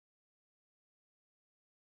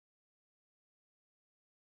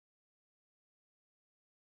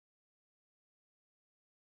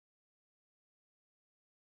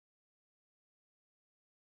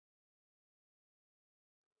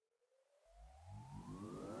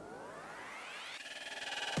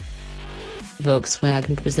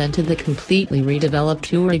Volkswagen presented the completely redeveloped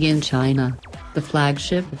Touareg in China, the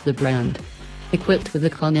flagship of the brand. Equipped with the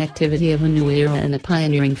connectivity of a new era and a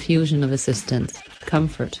pioneering fusion of assistance,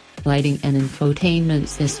 comfort, lighting and infotainment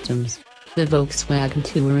systems, the Volkswagen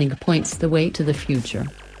Touareg points the way to the future.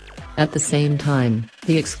 At the same time,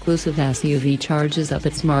 the exclusive SUV charges up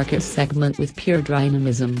its market segment with pure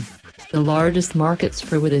dynamism. The largest markets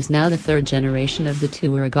for what is now the third generation of the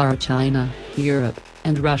Touareg are China, Europe,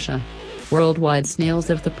 and Russia. Worldwide sales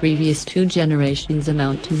of the previous two generations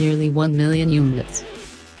amount to nearly 1 million units.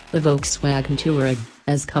 The Volkswagen Touareg,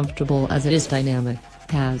 as comfortable as it is dynamic,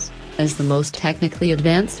 has, as the most technically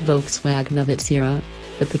advanced Volkswagen of its era,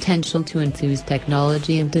 the potential to enthuse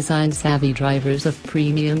technology and design-savvy drivers of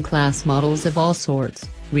premium-class models of all sorts,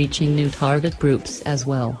 reaching new target groups as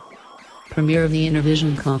well. Premiere of the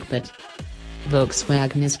InnoVision Cockpit.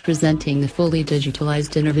 Volkswagen is presenting the fully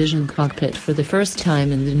digitalized InnoVision Cockpit for the first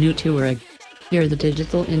time in the new Touareg. Here are the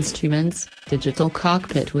digital instruments, digital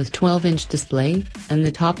cockpit with 12-inch display, and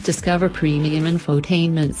the top Discover premium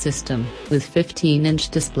infotainment system with 15-inch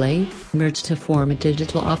display, merged to form a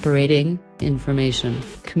digital operating, information,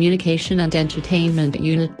 communication and entertainment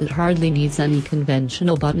unit that hardly needs any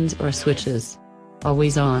conventional buttons or switches.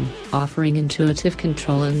 Always on, offering intuitive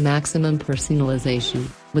control and maximum personalization,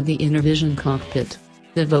 with the InnoVision Cockpit.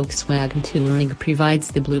 The Volkswagen Touareg provides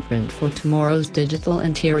the blueprint for tomorrow's digital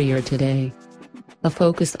interior today. A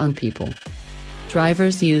focus on people.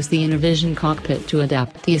 Drivers use the InnoVision Cockpit to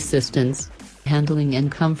adapt the assistance, handling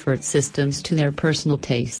and comfort systems to their personal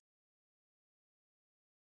taste.